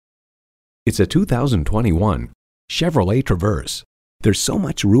It's a 2021 Chevrolet Traverse. There's so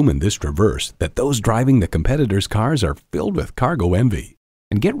much room in this Traverse that those driving the competitors' cars are filled with cargo envy.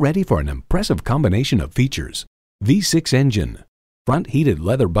 And get ready for an impressive combination of features: V6 engine, front heated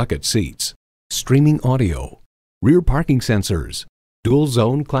leather bucket seats, streaming audio, rear parking sensors, dual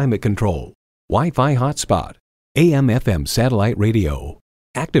zone climate control, Wi-Fi hotspot, AM/FM satellite radio,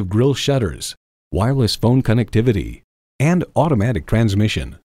 active grille shutters, wireless phone connectivity, and automatic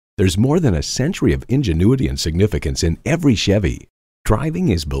transmission. There's more than a century of ingenuity and significance in every Chevy. Driving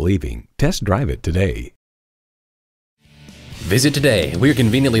is believing. Test drive it today. Visit today. We're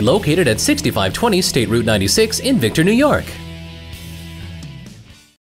conveniently located at 6520 State Route 96 in Victor, New York.